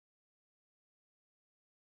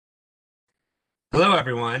Hello,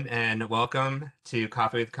 everyone, and welcome to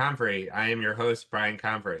Coffee with Comfrey. I am your host, Brian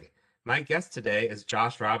Comfrey. My guest today is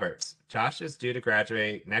Josh Roberts. Josh is due to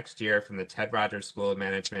graduate next year from the Ted Rogers School of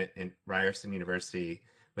Management in Ryerson University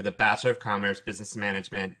with a Bachelor of Commerce, Business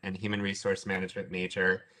Management, and Human Resource Management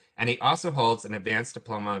major, and he also holds an Advanced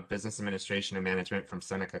Diploma of Business Administration and Management from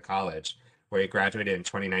Seneca College, where he graduated in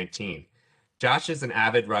 2019. Josh is an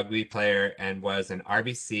avid rugby player and was an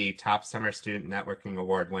RBC Top Summer Student Networking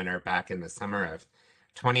Award winner back in the summer of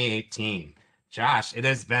 2018. Josh, it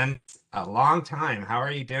has been a long time. How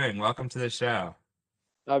are you doing? Welcome to the show.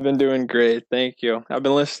 I've been doing great, thank you. I've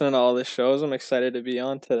been listening to all the shows. I'm excited to be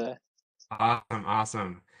on today. Awesome,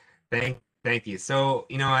 awesome. Thank you. So,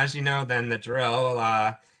 as you know, then the drill,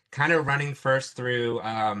 kind of running first through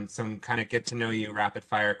some kind of get to know you rapid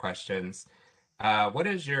fire questions. What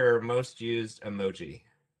is your most used emoji?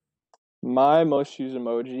 My most used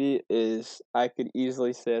emoji is I could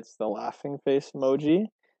easily say it's the laughing face emoji.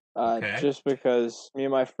 Okay. Just because me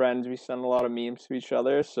and my friends we send a lot of memes to each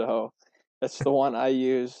other, so it's the one I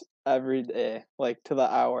use every day, like to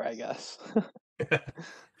the hour, I guess.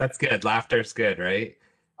 That's good. Laughter's good, right?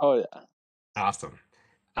 Oh yeah. Awesome.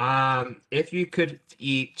 If you could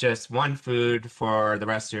eat just one food for the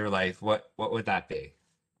rest of your life, what would that be?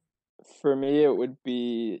 For me it would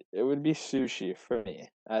be sushi for me.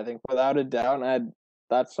 I think without a doubt, and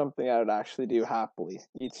that's something I would actually do happily.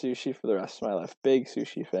 Eat sushi for the rest of my life. Big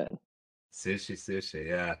sushi fan. Sushi,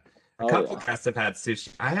 yeah. A Oh couple yeah. guests have had sushi.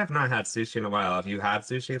 I have not had sushi in a while. Have you had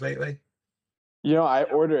sushi lately? I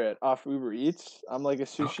order it off Uber Eats. I'm like a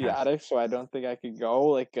sushi Okay. addict, so I don't think I could go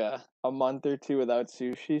like a month or two without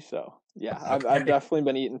sushi. So yeah, I've Okay. definitely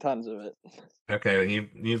been eating tons of it. Okay, well,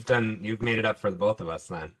 you've made it up for the both of us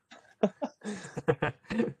then.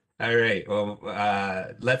 All right. Well,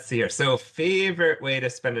 let's see here. So, favorite way to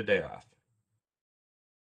spend a day off?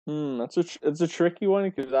 It's a tricky one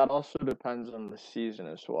because that also depends on the season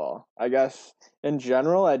as well. I guess in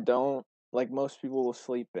general, I don't like most people will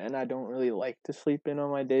sleep in. I don't really like to sleep in on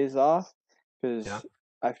my days off Yeah. because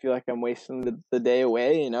I feel like I'm wasting the day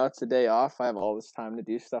away. It's a day off. I have all this time to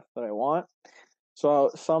do stuff that I want.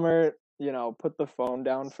 So summer, put the phone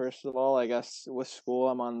down first of all. I guess with school,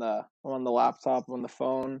 I'm on the laptop, on the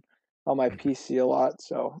phone, on my Mhm. PC a lot.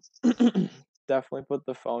 So definitely put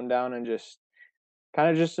the phone down and just kind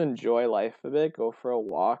of just enjoy life a bit. Go for a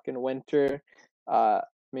walk in winter. Uh,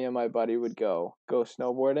 Me and my buddy would go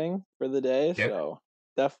snowboarding for the day. Get So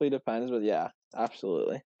definitely depends, but yeah,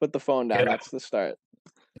 absolutely. Put the phone down. get That's the start.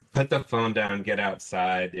 Put the phone down, get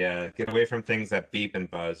outside. Yeah, get away from things that beep and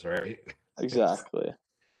buzz, right? Exactly.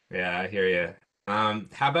 Yeah, I hear you.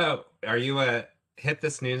 How about are you a hit the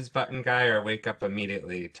snooze button guy or wake up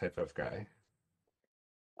immediately type of guy?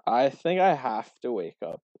 I think I have to wake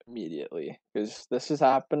up immediately because this has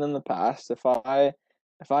happened in the past. If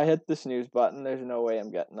I hit the snooze button, there's no way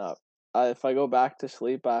I'm getting up. If I go back to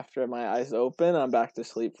sleep after my eyes open, I'm back to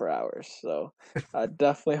sleep for hours. So,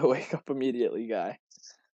 definitely a wake up immediately guy.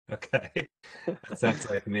 Okay, that sounds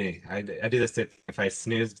like me. I do this if I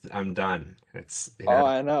snooze, I'm done. It's Oh,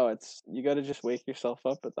 I know. It's you got to just wake yourself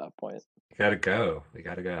up at that point. you gotta go. We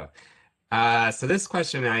gotta go. So this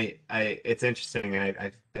question, it's interesting.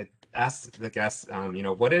 I asked the guests,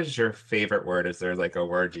 what is your favorite word? Is there like a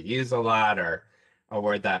word you use a lot, or a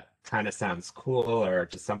word that kind of sounds cool, or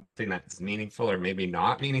just something that's meaningful, or maybe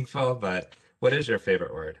not meaningful? But what is your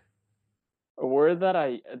favorite word?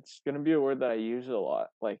 It's gonna be a word that I use a lot.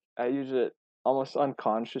 Like I use it almost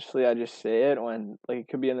unconsciously. I just say it when like it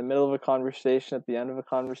could be in the middle of a conversation, at the end of a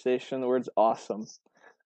conversation. The word's awesome.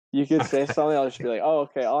 You could say something, I'll just be like, "Oh,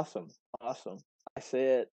 okay, awesome, awesome." I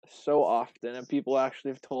say it so often, and people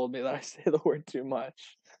actually have told me that I say the word too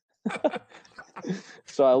much.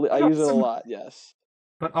 So I But use it a awesome, lot. Yes.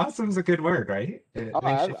 but awesome's a good word, right? Oh, It I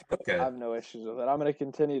makes have, you feel I good. have no issues with it. I'm gonna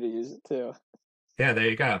continue to use it too. Yeah, there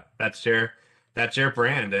you go. That's your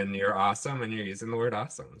brand, and you're awesome, and you're using the word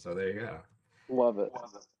awesome. So there you go. Love it.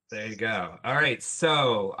 There you go. All right.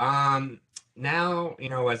 So, now,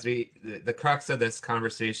 as the crux of this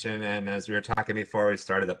conversation, and as we were talking before we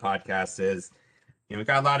started the podcast, is, we've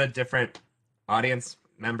got a lot of different audience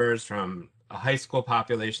members from a high school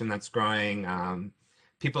population that's growing,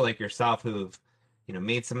 people like yourself who've,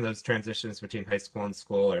 made some of those transitions between high school and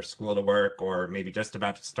school or school to work, or maybe just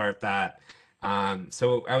about to start that.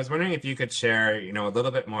 So I was wondering if you could share, a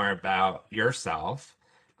little bit more about yourself,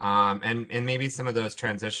 and maybe some of those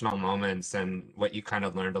transitional moments and what you kind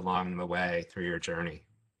of learned along the way through your journey.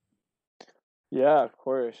 Yeah, of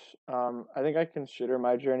course. I think I consider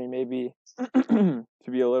my journey maybe to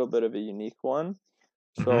be a little bit of a unique one.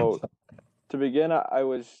 Hmm. So to begin, I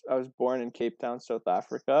was born in Cape Town, South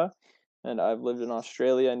Africa, and I've lived in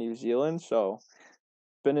Australia and New Zealand, so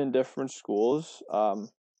been in different schools.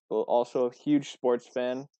 But also a huge sports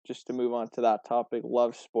fan. Just to move on to that topic,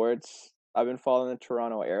 love sports. I've been following the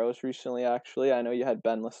Toronto Arrows recently. Actually, I know you had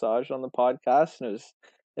Ben Lesage on the podcast, and it was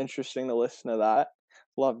interesting to listen to that.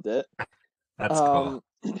 Loved it. That's cool.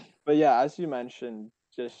 Um, but yeah, as you mentioned,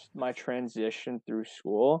 just my transition through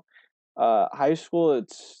school. High school,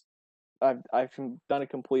 I've done a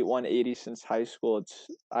complete 180 since high school.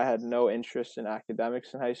 I had no interest in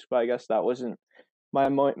academics in high school. I guess that wasn't my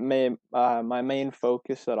main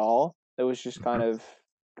focus at all. It was just kind Mhm. of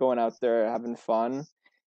going out there having fun,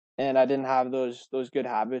 and I didn't have those good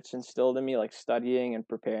habits instilled in me, like studying and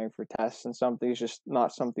preparing for tests and something. It's just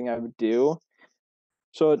not something I would do.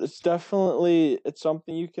 So it's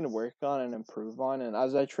something you can work on and improve on. And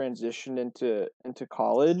as I transitioned into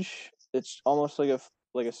college, it's almost like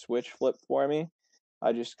a switch flip for me.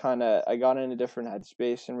 I got in a different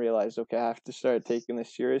headspace and realized, okay, I have to start taking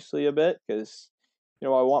this seriously a bit because I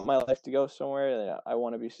want my life to go somewhere. And I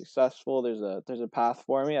want to be successful. There's a path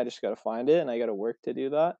for me. I just got to find it, and I got to work to do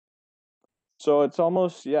that. So it's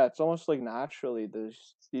almost like naturally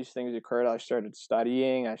these things occurred. I started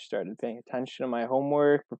studying, I started paying attention to my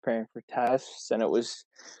homework, preparing for tests, and it was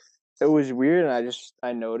weird, and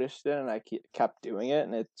I noticed it, and kept doing it,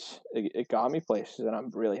 and it got me places, and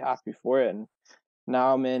I'm really happy for it. And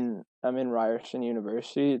now I'm in Ryerson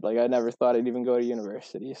University. Like, I never thought I'd even go to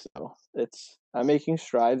university, so I'm making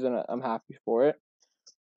strides, and I'm happy for it.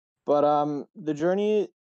 But the journey,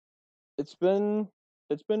 it's been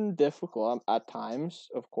it's been difficult, at times,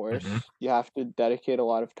 of Mhm. course. You have to dedicate a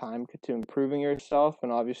lot of time to improving yourself,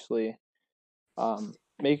 and obviously,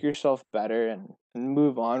 make yourself better, and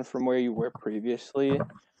move on from where you were previously.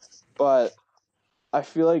 But I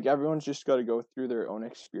feel like everyone's just got to go through their own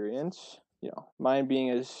experience. Mine being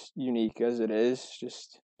as unique as it is,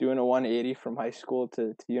 just doing a 180 from high school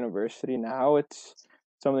to university now, it's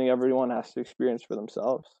something everyone has to experience for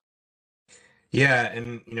themselves. Yeah,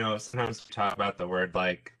 and sometimes we talk about the word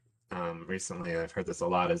like recently I've heard this a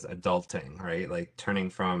lot is adulting, right? Like turning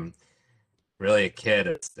from really a kid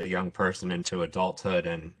as a young person into adulthood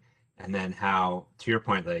and then how to your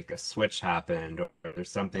point like a switch happened or there's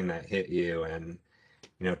something that hit you and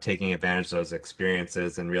taking advantage of those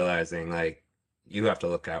experiences and realizing like you have to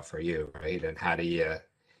look out for you, right? And how do you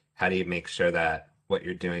make sure that what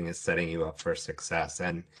you're doing is setting you up for success?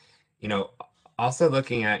 And you know, also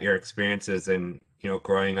looking at your experiences and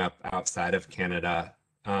growing up outside of Canada,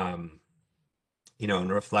 um,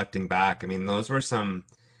 and reflecting back, I mean, those were some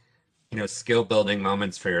skill building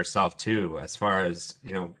moments for yourself too, as far as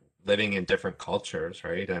living in different cultures,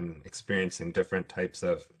 right? And experiencing different types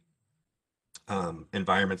of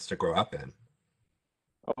environments to grow up in.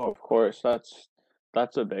 Oh, of course,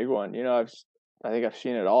 that's a big one. I think I've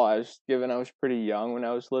seen it all. I was pretty young when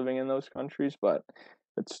I was living in those countries, but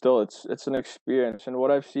it's an experience. And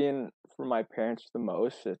what I've seen from my parents the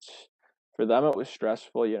most, it's for them it was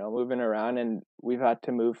stressful, moving around, and we've had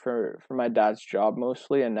to move for my dad's job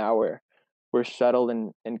mostly, and now we're settled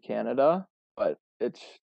in Canada. But it's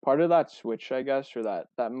part of that switch, I guess, or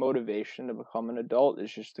that motivation to become an adult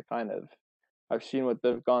is just to kind of I've seen what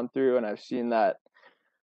they've gone through, and I've seen that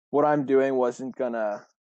what I'm doing wasn't gonna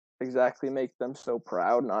exactly make them so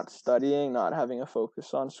proud, not studying, not having a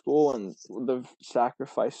focus on school, and they've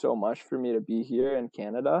sacrificed so much for me to be here in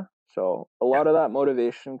Canada. So a Yeah. lot of that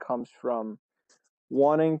motivation comes from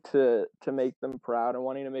wanting to make them proud and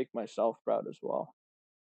wanting to make myself proud as well.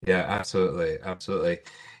 Yeah, absolutely. Absolutely.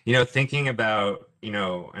 Thinking about,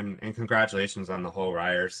 and congratulations on the whole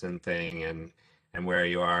Ryerson thing and where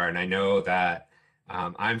you are. And I know that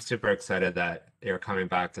I'm super excited that you're coming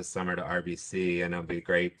back this summer to RBC and it'll be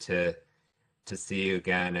great to see you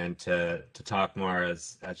again and to talk more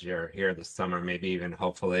as you're here this summer. Maybe even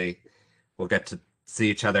hopefully we'll get to see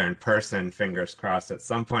each other in person, fingers crossed, at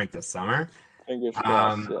some point this summer. Fingers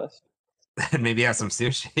crossed, Um, yes. and maybe have some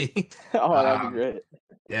sushi. Oh, that'd be Um, great.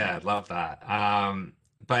 yeah, I'd love that.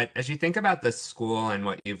 But as you think about the school and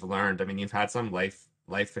what you've learned, I mean, you've had some life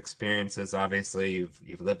experiences, obviously.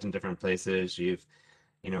 You've lived in different places. You've,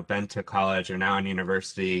 been to college or now in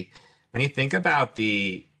university. When you think about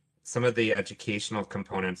the some of the educational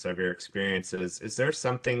components of your experiences, is there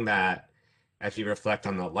something that, as you reflect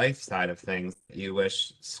on the life side of things, that you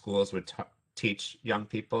wish schools would t teach young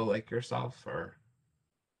people like yourself? Or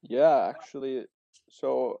Yeah, actually,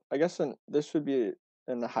 so I guess this would be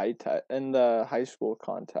in the high school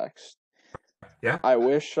context. yeah, I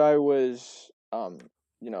wish I was,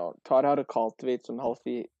 taught how to cultivate some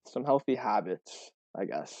healthy habits, I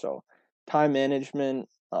guess. So time management,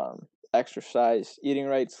 exercise, eating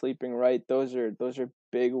right, sleeping right. Those are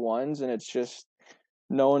big ones, and it's just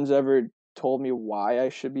no one's ever told me why I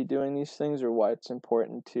should be doing these things or why it's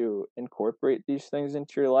important to incorporate these things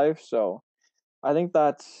into your life. So I think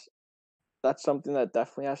that's something that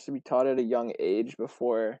definitely has to be taught at a young age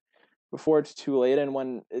before it's too late. And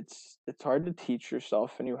when it's hard to teach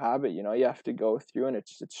yourself a new habit, you have to go through, and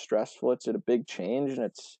it's stressful. It's a big change, and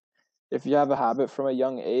it's if you have a habit from a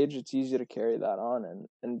young age, it's easy to carry that on,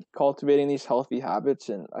 and cultivating these healthy habits.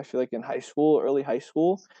 And I feel like in high school, early high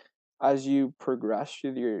school, as you progress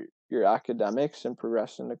through your academics and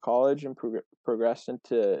progress into college and progress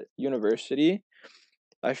into university,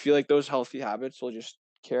 I feel like those healthy habits will just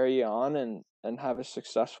carry you on and have a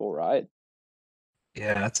successful ride.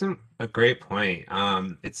 Yeah, that's a great point.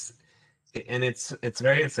 It's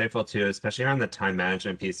very insightful too, especially around the time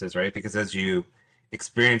management pieces, right? Because as you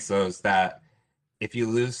experience those, that if you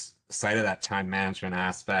lose sight of that time management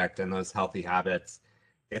aspect and those healthy habits,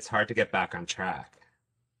 it's hard to get back on track.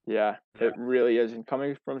 Yeah, it really is. And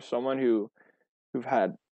coming from someone who've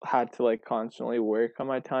had to like constantly work on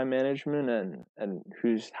my time management and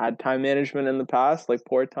who's had time management in the past, like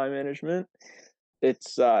poor time management,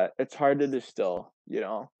 it's hard to distill,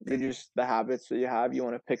 You're just the habits that you have. You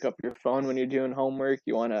want to pick up your phone when you're doing homework,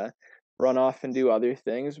 you want to run off and do other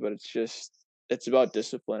things, but it's about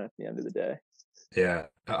discipline at the end of the day. Yeah,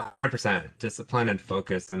 100% discipline and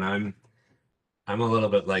focus. And I'm a little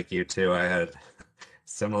bit like you too. I had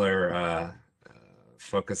similar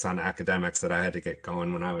focus on academics that I had to get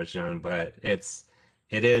going when I was young, but it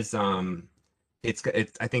is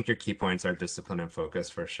I think your key points are discipline and focus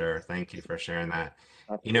for sure. Thank you for sharing that.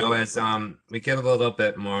 Absolutely. As we get a little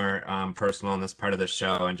bit more personal in this part of the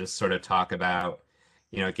show and just sort of talk about,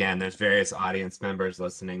 again, there's various audience members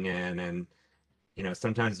listening in, and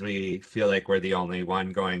sometimes we feel like we're the only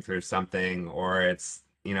one going through something, or it's,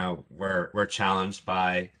 we're challenged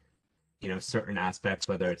by, certain aspects,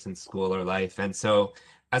 whether it's in school or life. And so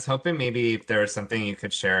I was hoping maybe if there was something you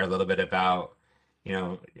could share a little bit about,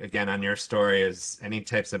 again, on your story, is any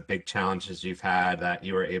types of big challenges you've had that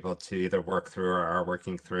you were able to either work through or are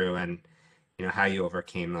working through, and, how you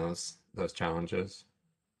overcame those challenges.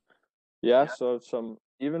 Yeah, so some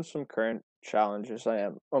current challenges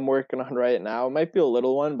I'm working on right now. It might be a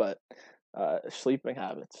little one, but sleeping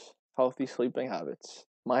habits, healthy sleeping habits.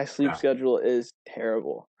 My sleep Yeah. schedule is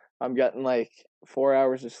terrible. I'm getting like 4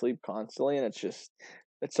 hours of sleep constantly, and it's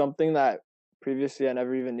something that previously I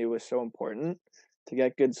never even knew was so important to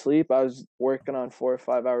get good sleep. I was working on 4 or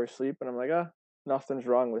 5 hours sleep, and I'm like, nothing's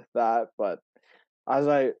wrong with that. But as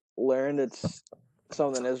I learned, it's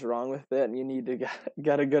something is wrong with it, and you need to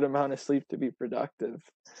get a good amount of sleep to be productive.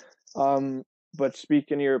 Um, but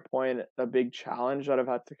speaking to your point, a big challenge that I've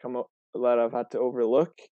had to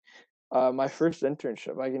overlook. My first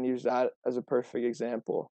internship, I can use that as a perfect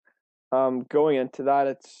example. Going into that,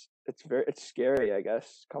 it's scary, I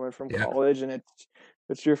guess, coming from Yeah. college, and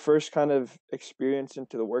it's your first kind of experience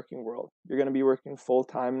into the working world. You're gonna be working full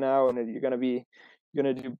time now, and you're gonna be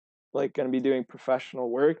doing professional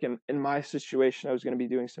work. And in my situation, I was gonna be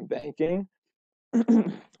doing some banking,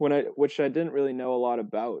 which I didn't really know a lot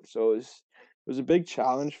about. So it was a big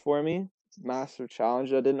challenge for me, massive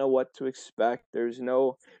challenge. I didn't know what to expect. There's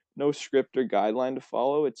no script or guideline to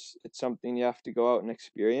follow. It's something you have to go out and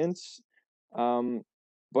experience. Um,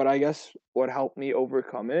 but I guess what helped me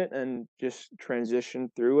overcome it and just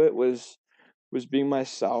transition through it was being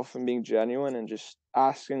myself and being genuine and just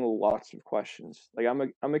asking lots of questions. Like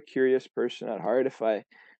I'm a curious person at heart. If I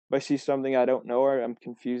see something I don't know or I'm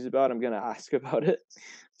confused about, I'm gonna ask about it.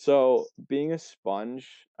 So being a sponge,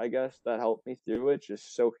 I guess that helped me through it,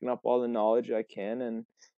 just soaking up all the knowledge I can. And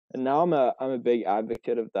now I'm a big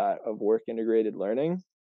advocate of that, of work integrated learning.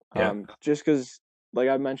 Yeah. Just because, like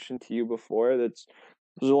I mentioned to you before, there's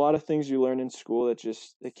a lot of things you learn in school that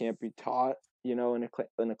just it can't be taught, in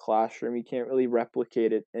a classroom. You can't really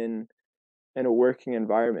replicate it in a working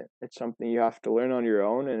environment. It's something you have to learn on your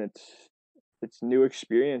own, and it's new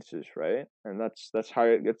experiences, right? And that's how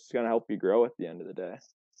it's gonna help you grow at the end of the day.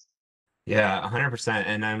 Yeah, 100%.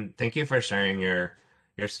 And thank you for sharing your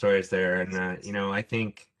stories there. And I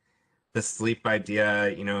think the sleep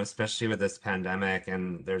idea, especially with this pandemic,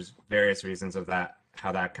 and there's various reasons of that,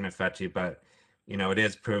 how that can affect you. But, it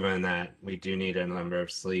is proven that we do need a number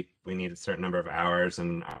of sleep. We need a certain number of hours,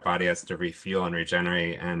 and our body has to refuel and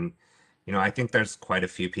regenerate. And, I think there's quite a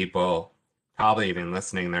few people probably even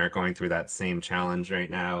listening that are going through that same challenge right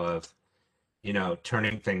now of,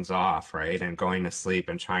 turning things off, right? And going to sleep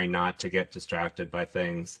and trying not to get distracted by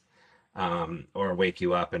things, or wake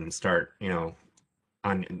you up and start,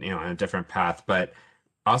 on a different path. But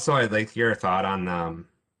also, I'd like your thought on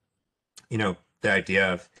the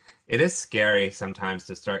idea of it is scary sometimes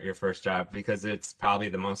to start your first job because it's probably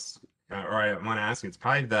the most, or I want to ask you, it's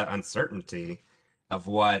probably the uncertainty of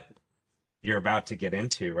what you're about to get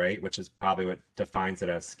into, right? Which is probably what defines it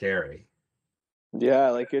as scary. Yeah,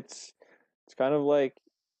 like it's kind of like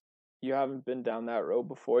you haven't been down that road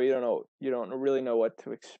before. You don't really know what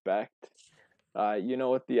to expect. You know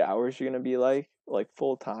what the hours are gonna be like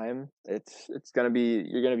full time. It's gonna be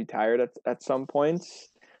you're gonna be tired at some points.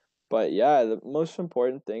 But yeah, the most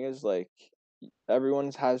important thing is like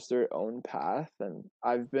everyone's has their own path, and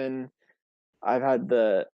I've had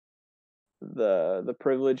the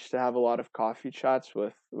privilege to have a lot of coffee chats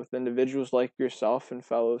with individuals like yourself and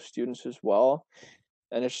fellow students as well.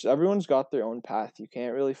 And it's everyone's got their own path. You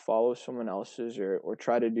can't really follow someone else's or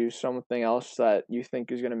try to do something else that you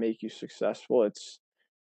think is going to make you successful.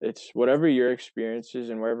 It's whatever your experience is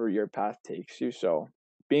and wherever your path takes you. So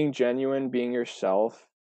being genuine, being yourself,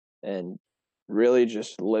 and really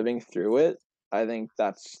just living through it, I think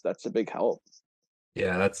that's a big help.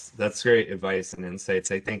 Yeah, that's great advice and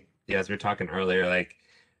insights. I think, yeah, as we were talking earlier, like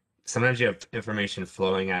sometimes you have information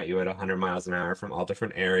flowing at you at 100 miles an hour from all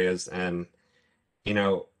different areas, and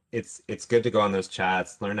it's good to go on those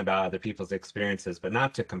chats, learn about other people's experiences, but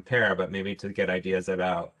not to compare, but maybe to get ideas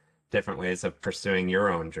about different ways of pursuing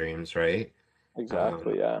your own dreams, right? Um,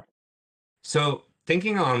 Exactly, yeah. so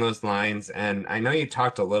thinking along those lines, and I know you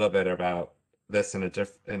talked a little bit about this in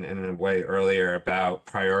a way earlier about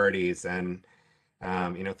priorities and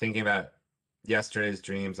thinking about yesterday's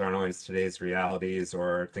dreams aren't always today's realities,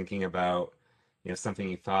 or thinking about, something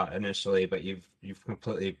you thought initially, but you've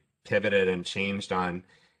completely pivoted and changed on.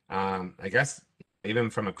 I guess even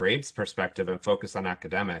from a grades perspective and focus on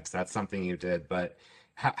academics, that's something you did. But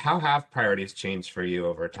how have priorities changed for you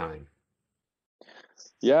over time?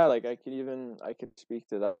 Yeah, like I could speak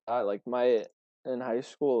to that. Like my in high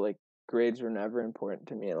school, like grades were never important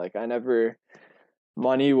to me. Like I never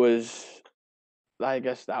money was I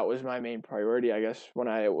guess that was my main priority. I guess when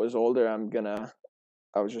I was older,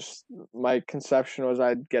 I was just my conception was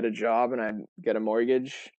I'd get a job and I'd get a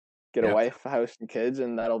mortgage, get a Yep. wife, a house and kids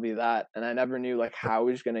and that'll be that. And I never knew like how I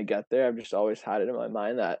was going to get there. I've just always had it in my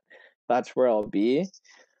mind that that's where I'll be,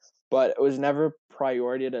 but it was never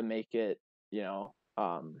priority to make it, you know,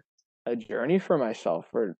 a journey for myself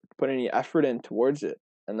or put any effort in towards it.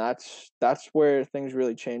 And that's where things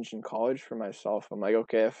really changed in college for myself. I'm like,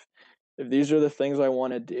 okay, if these are the things I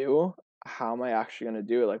want to do, how am I actually going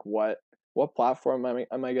to do it? Like what platform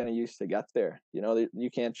am I going to use to get there? You know, you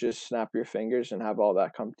can't just snap your fingers and have all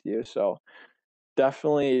that come to you. So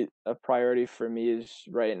definitely a priority for me is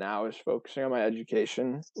right now is focusing on my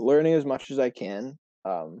education, learning as much as I can.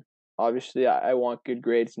 Obviously, I want good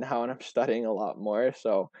grades now, and I'm studying a lot more.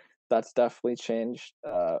 So that's definitely changed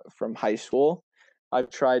from high school. I've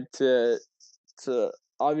tried to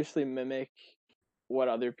obviously mimic what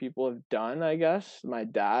other people have done. I guess my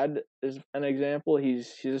dad is an example.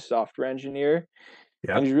 He's a software engineer,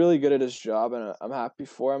 and Yep. he's really good at his job, and I'm happy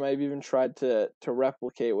for him. I've even tried to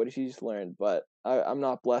replicate what he's learned, but I'm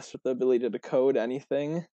not blessed with the ability to code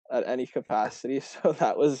anything at any capacity. So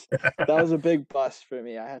that was a big bust for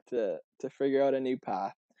me. I had to figure out a new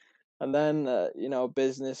path, and then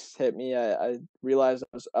business hit me. I realized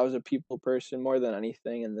I was a people person more than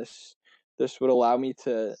anything, and this would allow me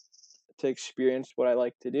to experience what I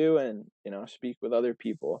like to do, and speak with other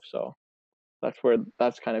people. So that's where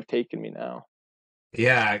that's kind of taken me now.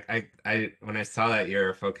 Yeah, when I saw that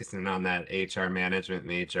you're focusing on that HR management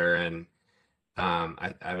major, and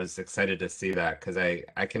I was excited to see that because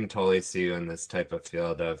I can totally see you in this type of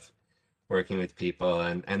field of working with people,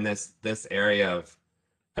 and this area of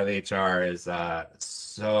HR is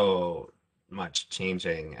so much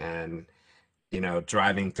changing, and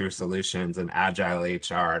driving through solutions and agile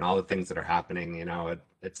HR and all the things that are happening.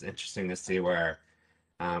 It's interesting to see where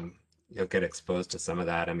um, you'll get exposed to some of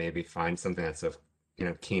that and maybe find something that's of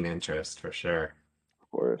keen interest for sure. Of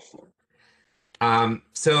course.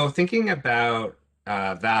 So thinking about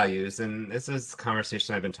values, and this is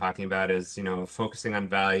conversation I've been talking about, is focusing on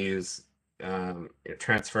values,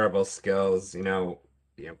 transferable skills,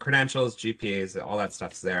 credentials, GPAs, all that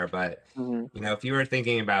stuff's there. But Mhm. if you were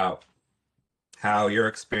thinking about how your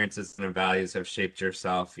experiences and values have shaped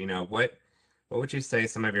yourself, what would you say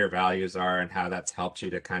some of your values are, and how that's helped you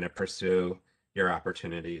to kind of pursue your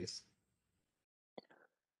opportunities?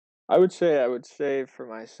 I would say for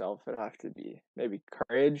myself it'd have to be maybe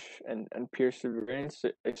courage and perseverance,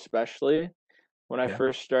 especially when I Yeah.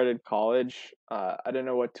 first started college. I didn't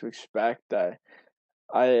know what to expect. I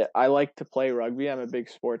like to play rugby. I'm a big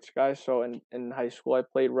sports guy. So in high school I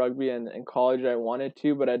played rugby, and in college I wanted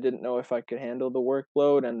to, but I didn't know if I could handle the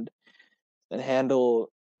workload. And and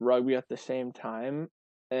handle rugby at the same time.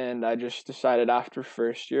 And I just decided after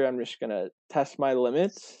first year, I'm just gonna test my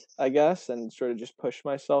limits, I guess, and sort of just push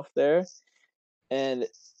myself there. And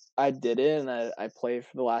I did it, and I played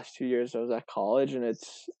for the last 2 years I was at college, and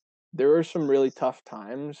there were some really tough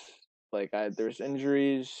times. Like, there's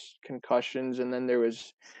injuries, concussions, and then there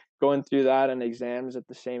was going through that and exams at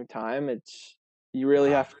the same time. You really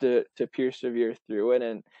Wow. have to persevere through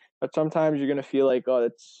it, but sometimes you're gonna feel like, "Oh,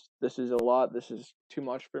 this is a lot, this is too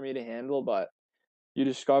much for me to handle," but you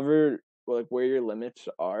discover, like, where your limits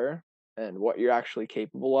are and what you're actually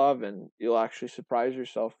capable of, and you'll actually surprise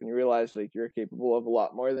yourself when you realize, like, you're capable of a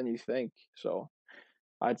lot more than you think. So,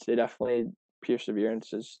 I'd say definitely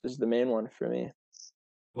perseverance is the main one for me.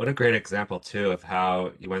 What a great example too of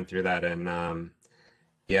how you went through that and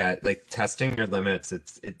yeah, like testing your limits,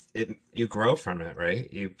 it you grow from it,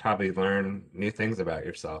 right? You probably learn new things about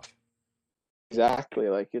yourself. Exactly,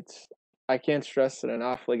 like, I can't stress it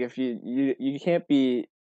enough, like, if you can't be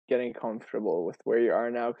getting comfortable with where you are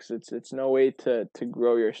now, because it's no way to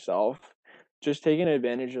grow yourself. Just taking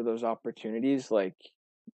advantage of those opportunities, like,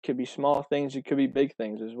 could be small things, it could be big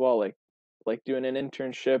things as well, like doing an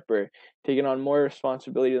internship or taking on more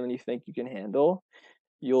responsibility than you think you can handle.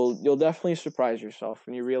 You'll definitely surprise yourself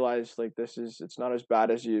when you realize, like, it's not as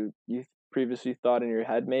bad as you previously thought in your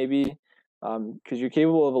head maybe, because 'cause you're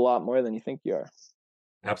capable of a lot more than you think you are.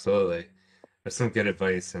 Absolutely. There's some good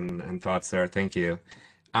advice and thoughts there. Thank you.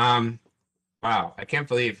 Um, wow, I can't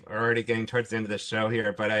believe we're already getting towards the end of the show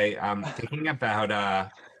here, but thinking about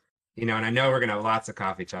and I know we're gonna have lots of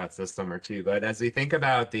coffee chats this summer too, but as we think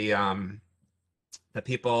about the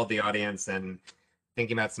people, the audience, and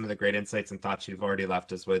thinking about some of the great insights and thoughts you've already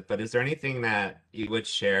left us with, but is there anything that you would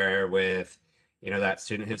share with, that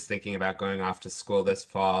student who's thinking about going off to school this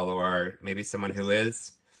fall, or maybe someone who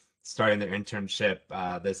is starting their internship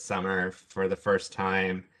this summer for the first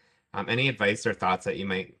time? Any advice or thoughts that you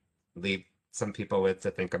might leave some people with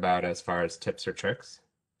to think about as far as tips or tricks?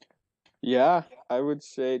 Yeah, I would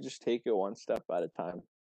say just take it one step at a time.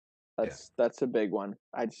 Yeah. That's a big one.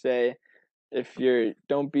 I'd say if you're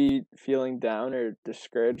don't be feeling down or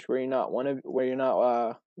discouraged where you're not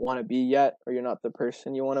wanna be yet, or you're not the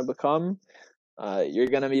person you wanna become. You're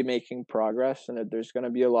gonna be making progress, and there's gonna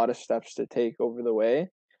be a lot of steps to take over the way,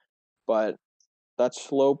 but that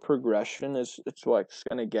slow progression is it's what's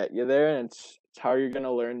gonna get you there, and it's how you're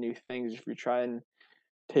gonna learn new things. If you try and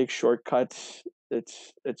take shortcuts,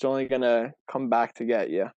 it's only gonna come back to get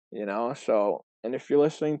you, you know? So, and if you're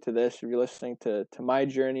listening to this, if you're listening to my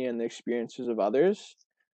journey and the experiences of others,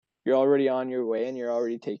 you're already on your way and you're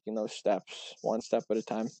already taking those steps one step at a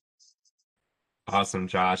time. Awesome,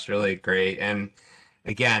 Josh. Really great. And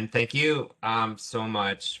again, thank you so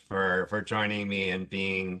much for joining me and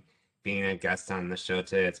being a guest on the show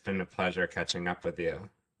today. It's been a pleasure catching up with you.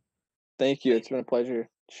 Thank you. It's been a pleasure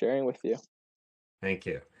sharing with you. Thank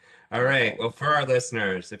you. All right. Well, for our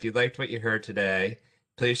listeners, if you liked what you heard today,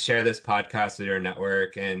 please share this podcast with your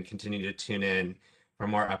network and continue to tune in for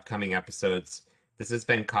more upcoming episodes. This has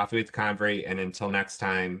been Coffee with Convery, and until next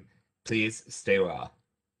time, please stay well.